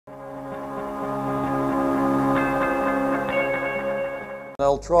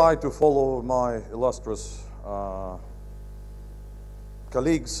try to follow my illustrious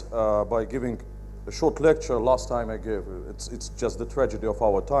colleagues by giving a short lecture. Last time I gave, it's just the tragedy of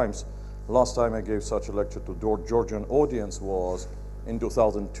our times. Last time I gave such a lecture to Georgian audience was in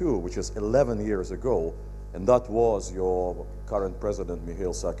 2002, which is 11 years ago, and that was your current president,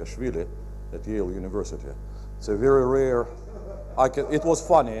 Mikhail Saakashvili, at Yale University. It's a very rare, it was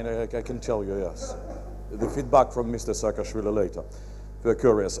funny, and I can tell you, yes. The feedback from Mr. Saakashvili later, if you're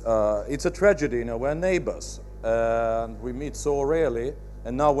curious. It's a tragedy, you know, we're neighbors, and we meet so rarely,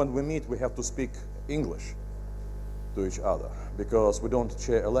 and now when we meet, we have to speak English to each other, because we don't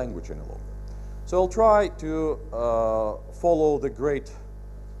share a language any longer. So I'll try to follow the great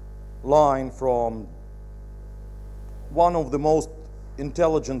line from one of the most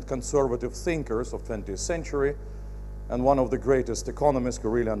intelligent conservative thinkers of 20th century, and one of the greatest economists who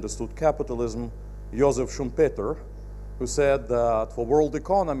really understood capitalism, Joseph Schumpeter, who said that for world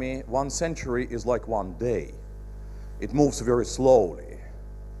economy, 1 century is like 1 day. It moves very slowly.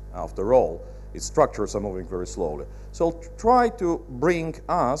 After all, its structures are moving very slowly. So I'll try to bring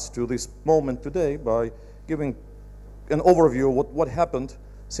us to this moment today by giving an overview of what happened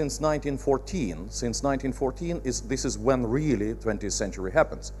since 1914. Since 1914, this is when really 20th century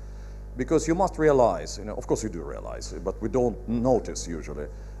happens. Because you must realize, you know, of course you do realize, but we don't notice usually,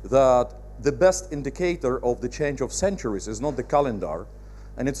 that the best indicator of the change of centuries is not the calendar,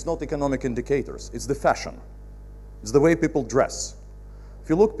 and it's not economic indicators, it's the fashion. It's the way people dress. If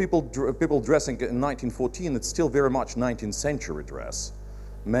you look people dressing in 1914, it's still very much 19th century dress.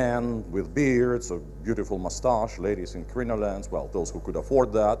 Men with beards, a beautiful mustache, ladies in crinolines, well, those who could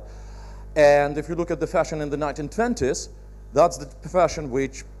afford that. And if you look at the fashion in the 1920s, that's the fashion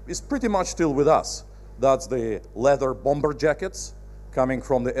which is pretty much still with us. That's the leather bomber jackets coming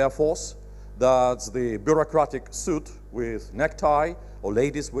from the Air Force. That's the bureaucratic suit with necktie, or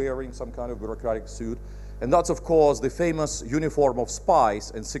ladies wearing some kind of bureaucratic suit. And that's, of course, the famous uniform of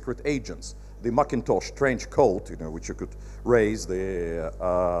spies and secret agents, the Macintosh trench coat, you know, which you could raise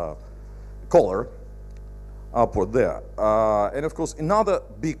the collar upward there. And of course, another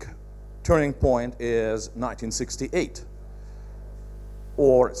big turning point is 1968,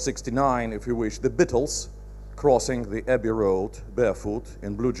 or 69, if you wish, the Beatles crossing the Abbey Road barefoot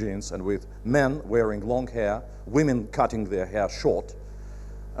in blue jeans and with men wearing long hair, women cutting their hair short,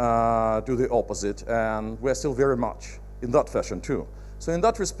 to the opposite, and we're still very much in that fashion too. So in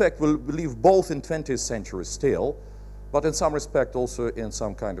that respect, we'll live both in 20th century still, but in some respect also in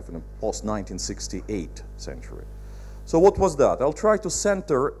some kind of post-1968 century. So what was that? I'll try to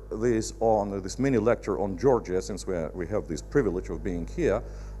center this on this mini lecture on Georgia, since we have this privilege of being here.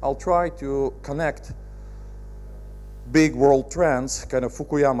 I'll try to connect big world trends, kind of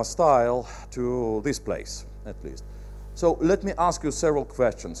Fukuyama style, to this place, at least. So let me ask you several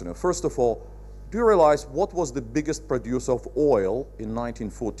questions. You know, first of all, do you realize what was the biggest producer of oil in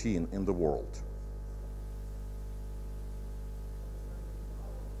 1914 in the world?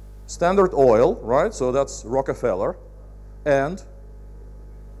 Standard Oil, right? So that's Rockefeller, and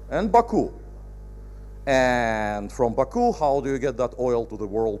Baku. And from Baku, how do you get that oil to the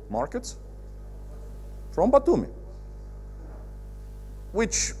world markets? From Batumi,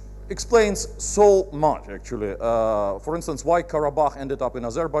 which explains so much, actually. For instance, why Karabakh ended up in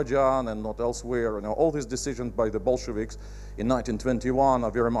Azerbaijan and not elsewhere. You know, all these decisions by the Bolsheviks in 1921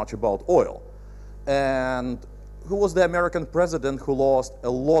 are very much about oil. And who was the American president who lost a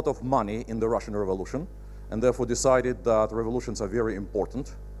lot of money in the Russian Revolution and therefore decided that revolutions are very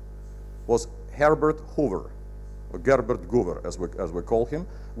important? Was Herbert Hoover, or Gerbert Hoover, as we call him.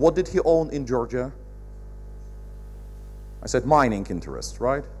 What did he own in Georgia? I said mining interests,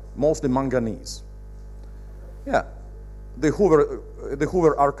 right? Mostly manganese. Yeah, the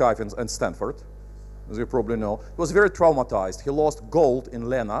Hoover Archive in Stanford, as you probably know, was very traumatized. He lost gold in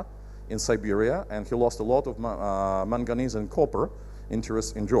Lena in Siberia, and he lost a lot of manganese and copper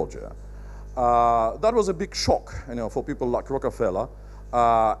interests in Georgia. That was a big shock, you know, for people like Rockefeller.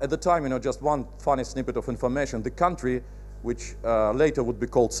 At the time, you know, just one funny snippet of information: the country, which later would be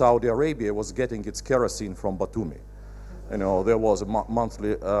called Saudi Arabia, was getting its kerosene from Batumi. You know, there was a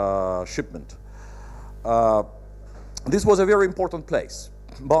monthly shipment. This was a very important place.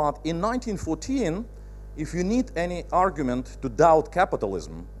 But in 1914, if you need any argument to doubt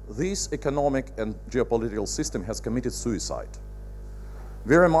capitalism, this economic and geopolitical system has committed suicide.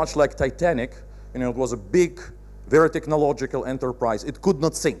 Very much like Titanic, you know, it was a big, very technological enterprise. It could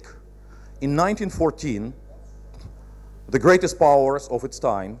not sink. In 1914, the greatest powers of its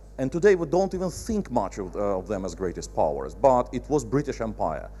time, and today we don't even think much of them as greatest powers, but it was British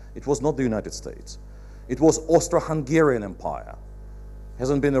Empire. It was not the United States. It was Austro-Hungarian Empire.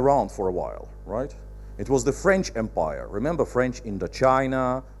 hasn't been around for a while, right? It was the French Empire. Remember French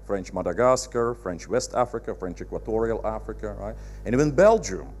Indochina, French Madagascar, French West Africa, French Equatorial Africa, right? And even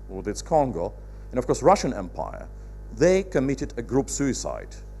Belgium with its Congo, and of course Russian Empire. They committed a group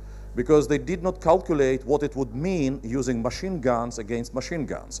suicide because they did not calculate what it would mean using machine guns against machine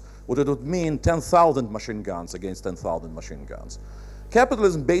guns, what it would mean 10,000 machine guns against 10,000 machine guns.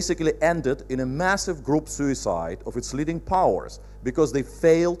 Capitalism basically ended in a massive group suicide of its leading powers because they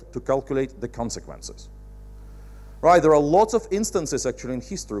failed to calculate the consequences. Right, there are lots of instances actually in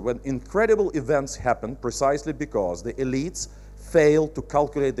history when incredible events happen precisely because the elites failed to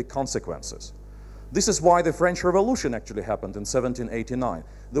calculate the consequences. This is why the French Revolution actually happened in 1789.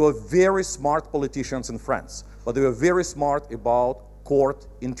 There were very smart politicians in France, but they were very smart about court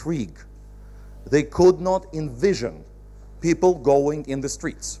intrigue. They could not envision people going in the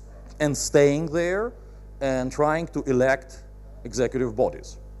streets and staying there and trying to elect executive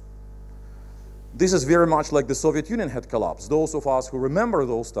bodies. This is very much like the Soviet Union had collapsed. Those of us who remember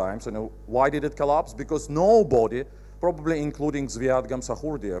those times, you know, why did it collapse? Because nobody, probably including Zviad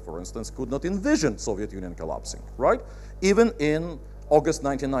Gamsahurdia, for instance, could not envision Soviet Union collapsing, right? Even in August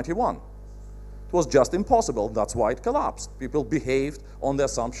 1991. It was just impossible. That's why it collapsed. People behaved on the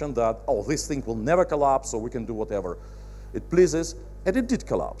assumption that, oh, this thing will never collapse, so we can do whatever it pleases, and it did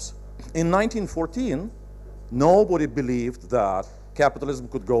collapse. In 1914, nobody believed that capitalism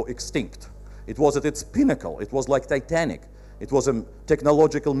could go extinct. It was at its pinnacle. It was like Titanic. It was a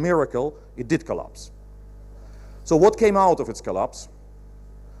technological miracle. It did collapse. So what came out of its collapse?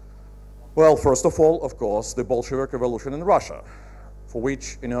 Well, first of all, of course, the Bolshevik Revolution in Russia, for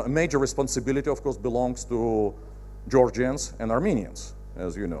which, you know, a major responsibility, of course, belongs to Georgians and Armenians,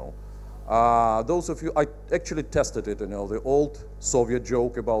 as you know. Those of you, I actually tested it, you know, the old Soviet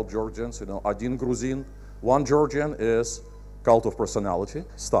joke about Georgians, you know, один Gruzin, one Georgian is cult of personality,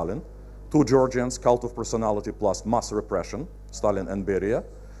 Stalin. Two Georgians, cult of personality plus mass repression, Stalin and Beria.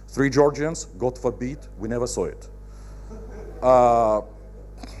 Three Georgians, God forbid, we never saw it.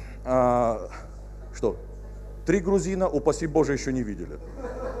 Что? Три грузина, упаси Боже, еще не видели.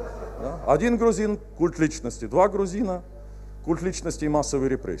 Да? Один грузин, культ личности. Два грузина, культ личности и массовые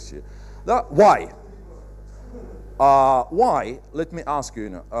репрессии. Да? Why? Why? Let me ask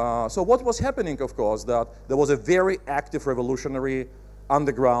you. So what was happening, of course, that there was a very active revolutionary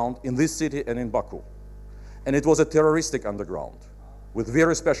underground in this city and in Baku. And it was a terroristic underground with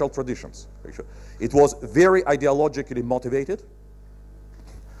very special traditions. It was very ideologically motivated.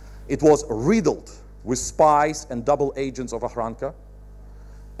 It was riddled with spies and double agents of Akhranka.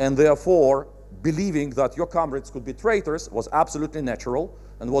 And therefore, believing that your comrades could be traitors was absolutely natural.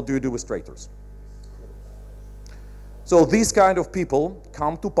 And what do you do with traitors? So these kind of people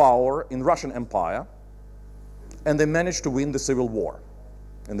come to power in Russian Empire, and they managed to win the civil war.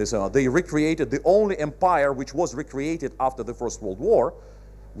 And they recreated the only empire which was recreated after the First World War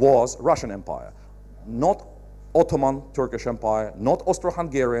was Russian Empire. Not Ottoman Turkish Empire, not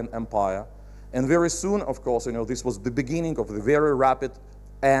Austro-Hungarian Empire. And very soon, of course, you know, this was the beginning of the very rapid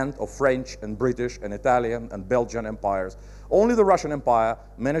end of French and British and Italian and Belgian empires. Only the Russian Empire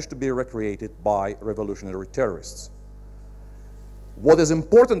managed to be recreated by revolutionary terrorists. What is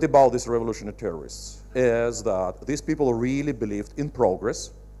important about these revolutionary terrorists is that these people really believed in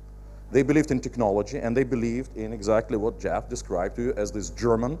progress, they believed in technology, and they believed in exactly what Jeff described to you as this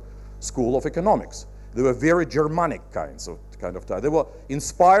German school of economics. They were very Germanic kind of type. They were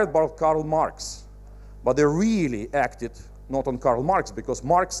inspired by Karl Marx, but they really acted not on Karl Marx because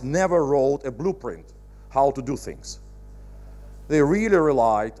Marx never wrote a blueprint how to do things. They really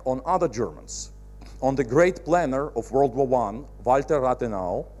relied on other Germans, on the great planner of World War I, Walter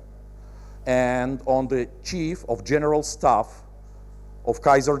Rathenau, and on the chief of general staff of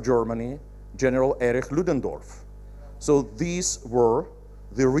Kaiser Germany, General Erich Ludendorff. So these were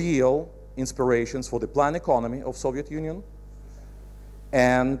the real inspirations for the planned economy of Soviet Union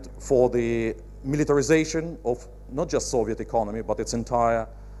and for the militarization of not just Soviet economy, but its entire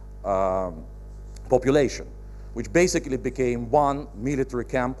population, which basically became one military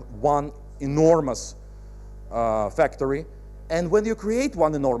camp, one enormous factory. And when you create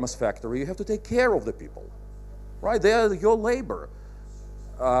one enormous factory, you have to take care of the people, right? They are your labor.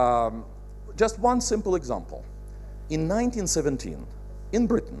 Just one simple example. In 1917, in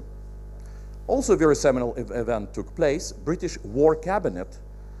Britain, also a very seminal event took place. British War Cabinet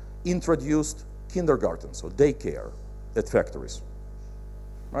introduced kindergartens or daycare at factories,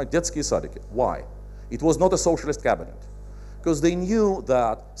 right? Детские садики. Why? It was not a socialist cabinet, because they knew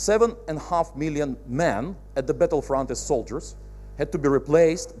that 7.5 million men at the battlefront as soldiers had to be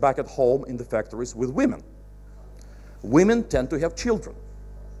replaced back at home in the factories with women. Women tend to have children.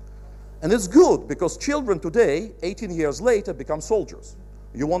 And it's good because children today, 18 years later, become soldiers.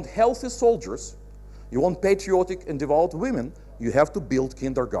 You want healthy soldiers, you want patriotic and devout women, you have to build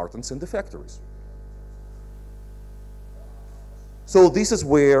kindergartens in the factories. So this is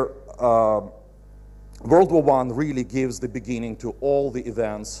where World War I really gives the beginning to all the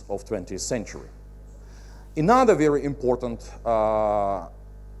events of 20th century. Another very important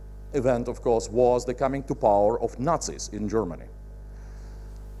event, of course, was the coming to power of Nazis in Germany.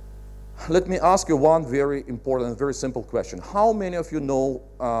 Let me ask you one very important, very simple question. How many of you know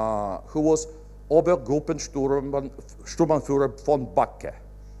who was Obergruppenführer von Backe?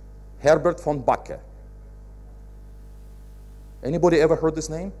 Herbert von Backe. Anybody ever heard this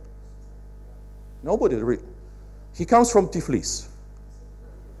name? Nobody really. He comes from Tiflis.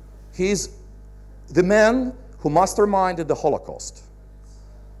 He's the man who masterminded the Holocaust.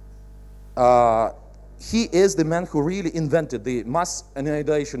 He is the man who really invented the mass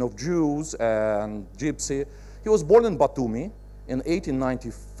annihilation of Jews and Gypsy. He was born in Batumi in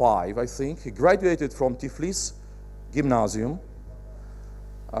 1895, I think. He graduated from Tiflis Gymnasium.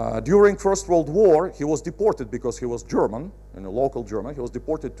 During First World War, he was deported because he was German, a local German. He was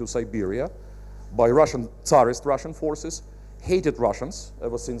deported to Siberia by Tsarist Russian forces, hated Russians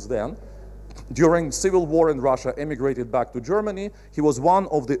ever since then. During Civil War in Russia, emigrated back to Germany. He was one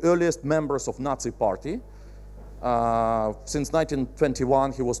of the earliest members of Nazi Party. Since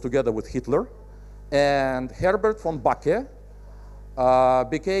 1921, he was together with Hitler. And Herbert von Backe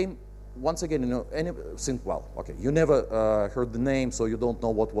became, once again, you know, you never heard the name, so you don't know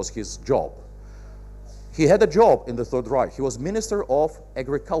what was his job. He had a job in the Third Reich. He was Minister of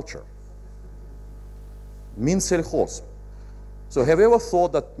Agriculture, Minselshoz. So have you ever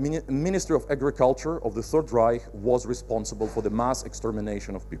thought that Ministry of Agriculture of the Third Reich was responsible for the mass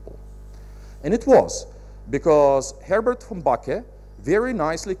extermination of people? And it was, because Herbert von Backe very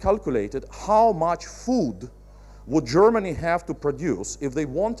nicely calculated how much food would Germany have to produce if they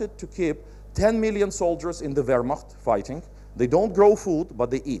wanted to keep 10 million soldiers in the Wehrmacht fighting. They don't grow food,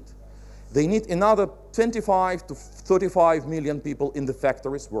 but they eat. They need another 25 to 35 million people in the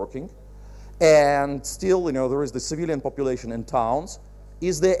factories working. And still, you know, there is the civilian population in towns.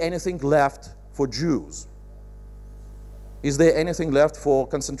 Is there anything left for Jews? Is there anything left for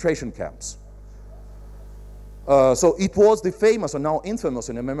concentration camps? So it was the famous, and now infamous,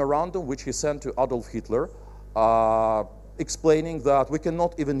 in a memorandum which he sent to Adolf Hitler, explaining that we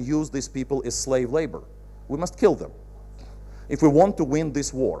cannot even use these people as slave labor. We must kill them if we want to win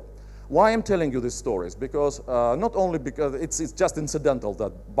this war. Why I'm telling you these stories? Because not only because it's just incidental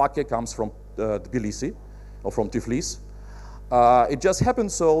that Backe comes from Tbilisi or from Tiflis. It just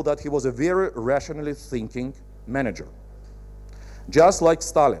happened so that he was a very rationally thinking manager. Just like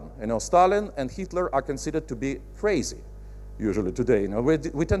Stalin. You know, Stalin and Hitler are considered to be crazy usually today. You know,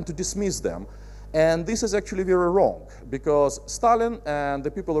 we tend to dismiss them. And this is actually very wrong, because Stalin and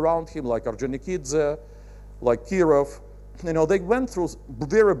the people around him, like Ordzhonikidze, like Kirov, you know, they went through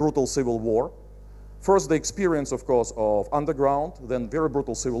very brutal civil war. First, the experience, of course, of underground, then very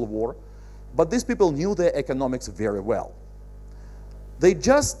brutal civil war. But these people knew their economics very well. They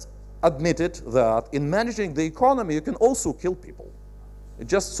just admitted that in managing the economy, you can also kill people. It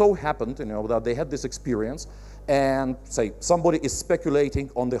just so happened, you know, that they had this experience, and say somebody is speculating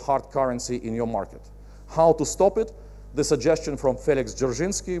on the hard currency in your market. How to stop it? The suggestion from Felix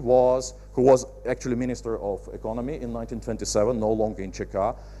Dzerzhinsky was, who was actually Minister of Economy in 1927, no longer in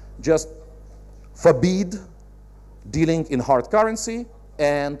Czechia, just forbid dealing in hard currency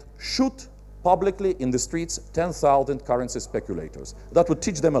and shoot publicly in the streets 10,000 currency speculators. That would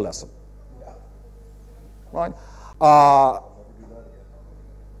teach them a lesson. Right?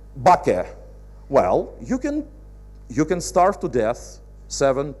 Backe, well, you can starve to death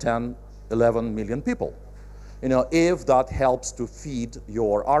 7, 10, 11 million people. You know, if that helps to feed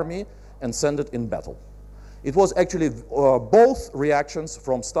your army and send it in battle. It was actually both reactions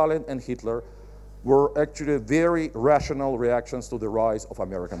from Stalin and Hitler were actually very rational reactions to the rise of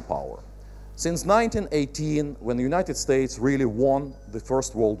American power. Since 1918, when the United States really won the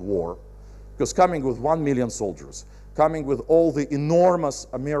First World War, because coming with 1 million soldiers, coming with all the enormous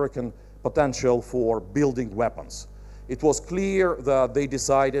American potential for building weapons, it was clear that they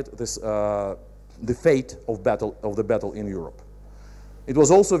decided this, the fate of the battle in Europe. It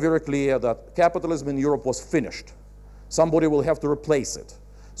was also very clear that capitalism in Europe was finished. Somebody will have to replace it.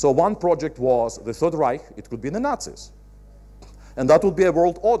 So one project was the Third Reich. It could be the Nazis. And that would be a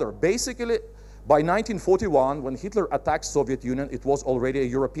world order. Basically, by 1941, when Hitler attacked Soviet Union, it was already a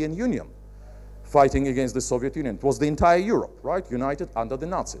European Union fighting against the Soviet Union. It was the entire Europe, right, united under the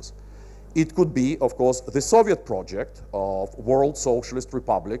Nazis. It could be, of course, the Soviet project of World Socialist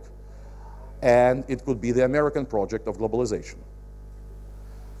Republic, and it could be the American project of globalization.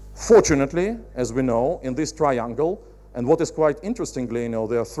 Fortunately, as we know, in this triangle, and what is quite interestingly,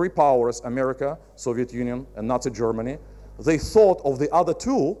 there are three powers, America, Soviet Union, and Nazi Germany. They thought of the other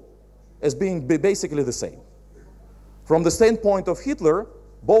two as being basically the same. From the standpoint of Hitler,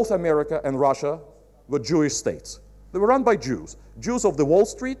 both America and Russia were Jewish states. They were run by Jews, Jews of the Wall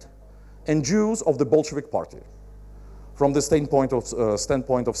Street and Jews of the Bolshevik Party. From the standpoint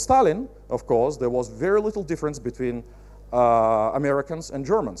of Stalin, of course, there was very little difference between Americans and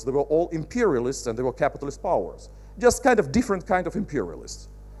Germans. They were all imperialists and they were capitalist powers. Just kind of different kind of imperialists.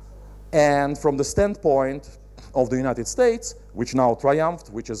 And from the standpoint of the United States, which now triumphed,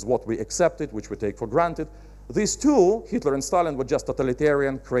 which is what we accepted, which we take for granted, these two, Hitler and Stalin, were just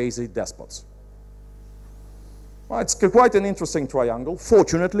totalitarian, crazy despots. Well, it's quite an interesting triangle.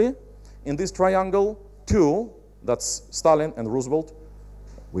 Fortunately, in this triangle, two, that's Stalin and Roosevelt,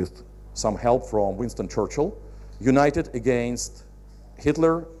 with some help from Winston Churchill, united against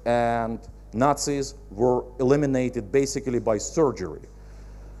Hitler, and Nazis were eliminated basically by surgery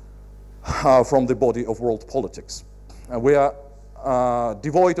from the body of world politics. And we are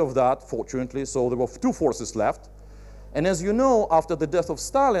devoid of that, fortunately, so there were two forces left. And as you know, after the death of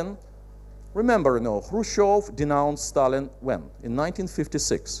Stalin, remember, Khrushchev denounced Stalin when? In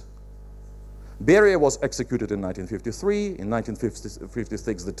 1956. Beria was executed in 1953. In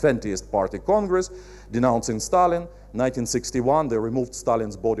 1956, the 20th Party Congress denouncing Stalin. 1961, they removed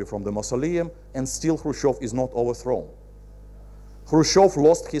Stalin's body from the mausoleum, and still Khrushchev is not overthrown. Khrushchev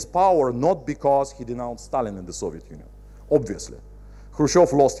lost his power not because he denounced Stalin in the Soviet Union, obviously.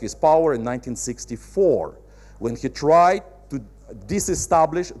 Khrushchev lost his power in 1964 when he tried to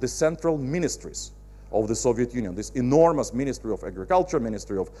disestablish the central ministries of the Soviet Union, this enormous Ministry of Agriculture,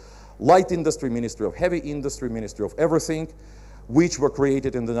 Ministry of Light Industry, Ministry of Heavy Industry, Ministry of Everything, which were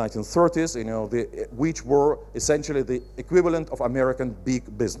created in the 1930s, which were essentially the equivalent of American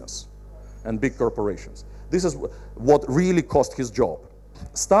big business and big corporations. This is what really cost his job.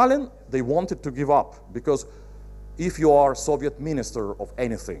 Stalin, they wanted to give up, because if you are Soviet minister of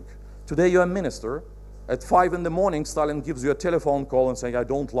anything, today you're a minister, at 5 in the morning, Stalin gives you a telephone call and saying, I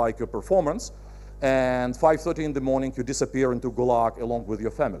don't like your performance, and 5:30 in the morning, you disappear into Gulag along with your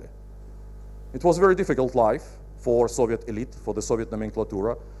family. It was a very difficult life for Soviet elite, for the Soviet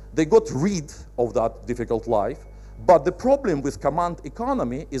nomenclatura. They got rid of that difficult life, but the problem with command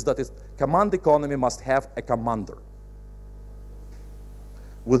economy is that command economy must have a commander.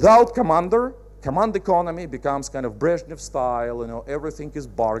 Without commander, command economy becomes kind of Brezhnev style, everything is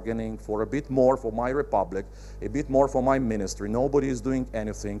bargaining for a bit more for my republic, a bit more for my ministry, nobody is doing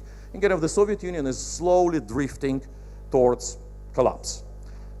anything. And kind of the Soviet Union is slowly drifting towards collapse.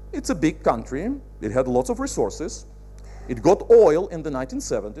 It's a big country, it had lots of resources, it got oil in the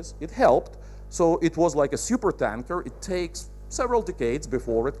 1970s, it helped, so it was like a super tanker. It takes several decades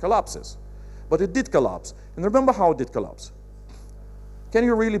before it collapses. But it did collapse. And remember how it did collapse. Can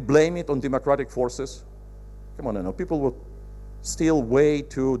you really blame it on democratic forces? Come on, people were still way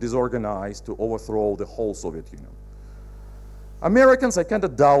too disorganized to overthrow the whole Soviet Union. Americans, I kind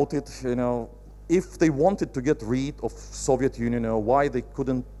of doubt it, if they wanted to get rid of Soviet Union, why they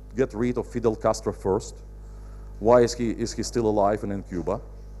couldn't get rid of Fidel Castro first? Why is he still alive and in Cuba?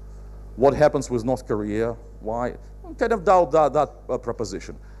 What happens with North Korea? Why? I kind of doubt that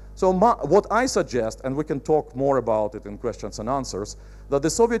proposition. So what I suggest, and we can talk more about it in questions and answers, that the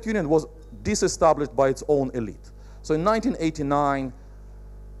Soviet Union was disestablished by its own elite. So in 1989,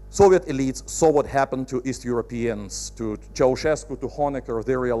 Soviet elites saw what happened to East Europeans, to Ceausescu, to Honecker.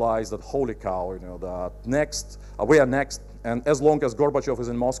 They realized that, holy cow, that we are next. And as long as Gorbachev is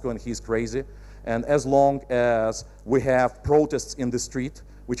in Moscow and he's crazy, and as long as we have protests in the street,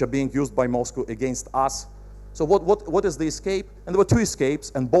 which are being used by Moscow against us. So what is the escape? And there were two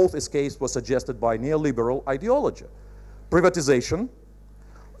escapes, and both escapes were suggested by neoliberal ideology. Privatization.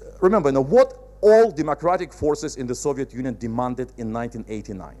 Remember, what all democratic forces in the Soviet Union demanded in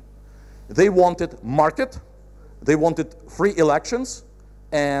 1989. They wanted market, they wanted free elections,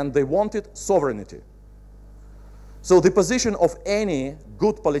 and they wanted sovereignty. So the position of any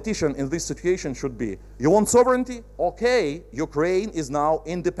good politician in this situation should be, you want sovereignty? Okay, Ukraine is now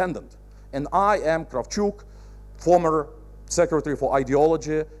independent. And I am Kravchuk, former secretary for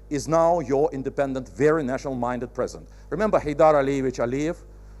ideology, is now your independent, very national-minded president. Remember Haidar Aliyevich Aliyev,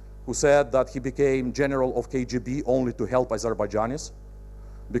 who said that he became general of KGB only to help Azerbaijanis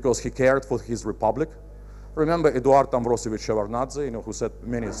because he cared for his republic. Remember Eduard Amvrosevich Shevardnadze, who said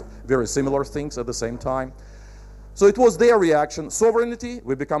many very similar things at the same time. So it was their reaction. Sovereignty,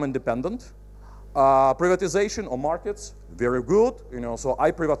 we become independent. Privatization or markets, very good. So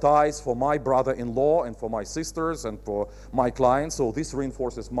I privatize for my brother-in-law and for my sisters and for my clients. So this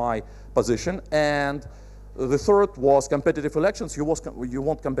reinforces my position. And the third was competitive elections. You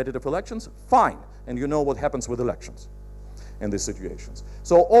want competitive elections? Fine. And you know what happens with elections in these situations.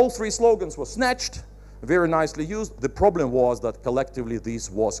 So all three slogans were snatched, very nicely used. The problem was that collectively this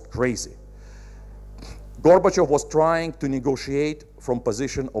was crazy. Gorbachev was trying to negotiate from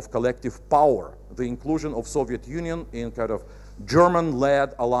position of collective power, the inclusion of Soviet Union in kind of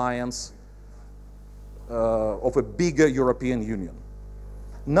German-led alliance of a bigger European Union.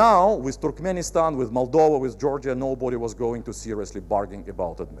 Now, with Turkmenistan, with Moldova, with Georgia, nobody was going to seriously bargain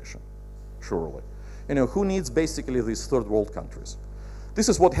about admission, surely. Who needs basically these third world countries? This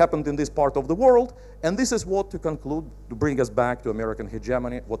is what happened in this part of the world, and this is what, to conclude, to bring us back to American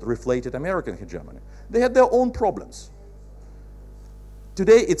hegemony, what reflated American hegemony. They had their own problems.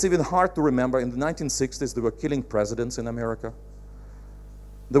 Today, it's even hard to remember. In the 1960s, they were killing presidents in America.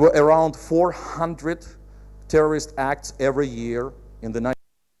 There were around 400 terrorist acts every year in the United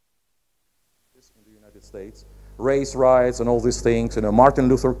States. Race riots and all these things. Martin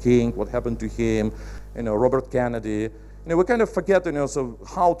Luther King, what happened to him, Robert Kennedy. We kind of forget, so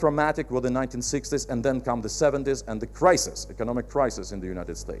how traumatic were the 1960s, and then come the 70s and the crisis, economic crisis in the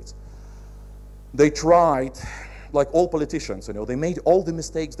United States. They tried, like all politicians, they made all the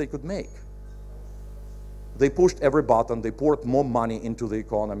mistakes they could make. They pushed every button, they poured more money into the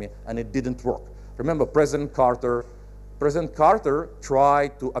economy, and it didn't work. Remember, President Carter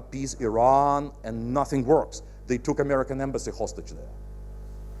tried to appease Iran, and nothing works. They took American embassy hostage there.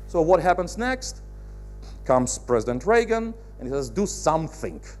 So what happens next? Comes President Reagan, and he says, do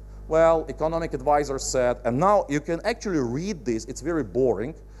something. Well, economic advisors said, and now you can actually read this, it's very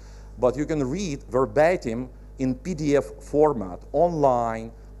boring, but you can read verbatim in PDF format,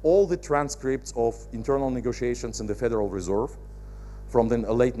 online, all the transcripts of internal negotiations in the Federal Reserve from the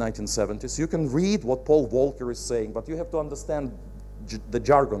late 1970s. You can read what Paul Volcker is saying, but you have to understand the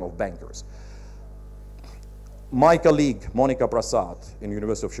jargon of bankers. My colleague, Monica Prasad, in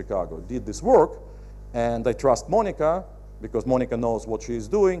University of Chicago, did this work. And I trust Monica, because Monica knows what she is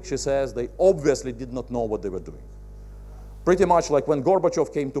doing. She says they obviously did not know what they were doing. Pretty much like when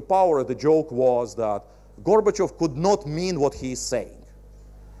Gorbachev came to power, the joke was that Gorbachev could not mean what he is saying,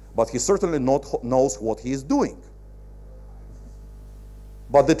 but he certainly knows what he is doing.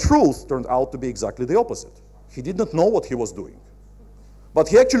 But the truth turned out to be exactly the opposite. He did not know what he was doing, but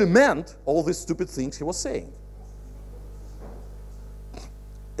he actually meant all these stupid things he was saying.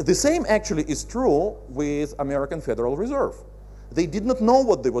 The same actually is true with American Federal Reserve. They did not know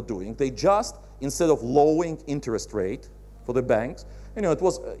what they were doing. They just, instead of lowering interest rate for the banks, it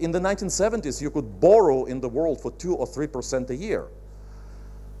was in the 1970s you could borrow in the world for 2 or 3% a year.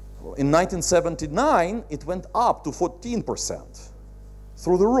 In 1979, it went up to 14%,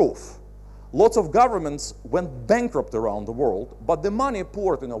 through the roof. Lots of governments went bankrupt around the world, but the money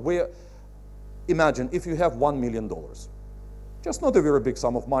poured, imagine if you have $1 million. Just not a very big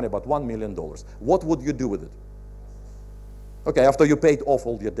sum of money, but $1 million. What would you do with it? Okay, after you paid off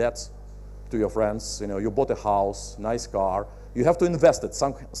all your debts to your friends, you bought a house, nice car, you have to invest it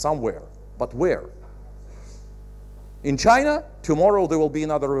somewhere. But where? In China, tomorrow there will be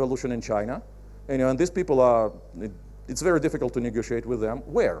another revolution in China. And these people it's very difficult to negotiate with them.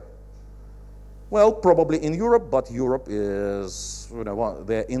 Where? Well, probably in Europe, but Europe is,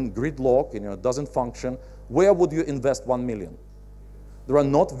 they're in gridlock, it doesn't function. Where would you invest 1 million? There are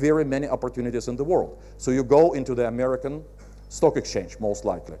not very many opportunities in the world. So you go into the American stock exchange, most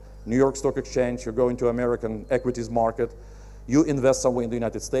likely. New York Stock Exchange, you go into American equities market, you invest somewhere in the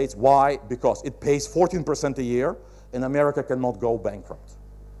United States. Why? Because it pays 14% a year, and America cannot go bankrupt.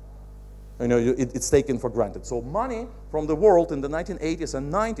 It's taken for granted. So money from the world in the 1980s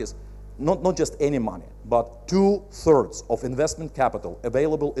and 90s, not just any money, but 2/3 of investment capital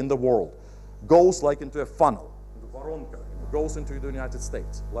available in the world goes like into a funnel, into Voronka, goes into the United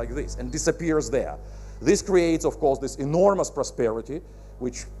States like this and disappears there. This creates, of course, this enormous prosperity,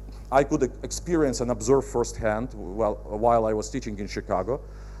 which I could experience and observe firsthand while I was teaching in Chicago.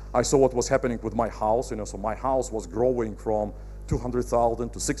 I saw what was happening with my house, so my house was growing from 200,000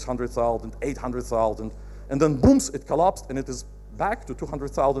 to 600,000, 800,000, and then boom, it collapsed and it is back to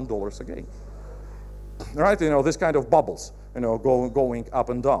 $200,000 again. Right, this kind of bubbles, going up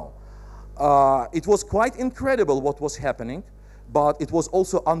and down. It was quite incredible what was happening, but it was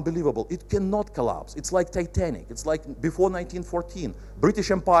also unbelievable. It cannot collapse. It's like Titanic. It's like before 1914. British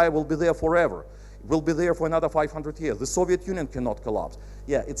Empire will be there forever. It will be there for another 500 years. The Soviet Union cannot collapse.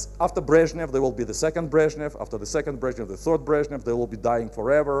 Yeah, it's after Brezhnev, there will be the second Brezhnev. After the second Brezhnev, the third Brezhnev. They will be dying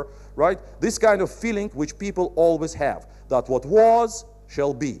forever, right? This kind of feeling which people always have, that what was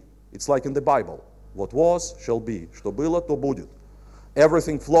shall be. It's like in the Bible. What was shall be. Что было, то будет.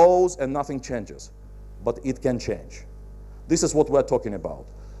 Everything flows and nothing changes. But it can change. This is what we're talking about.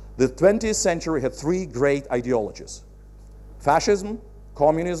 The 20th century had three great ideologies: fascism,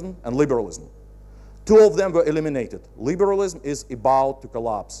 communism, and liberalism. Two of them were eliminated. Liberalism is about to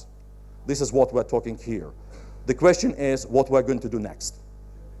collapse. This is what we're talking here. The question is what we're going to do next.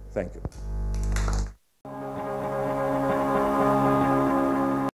 Thank you.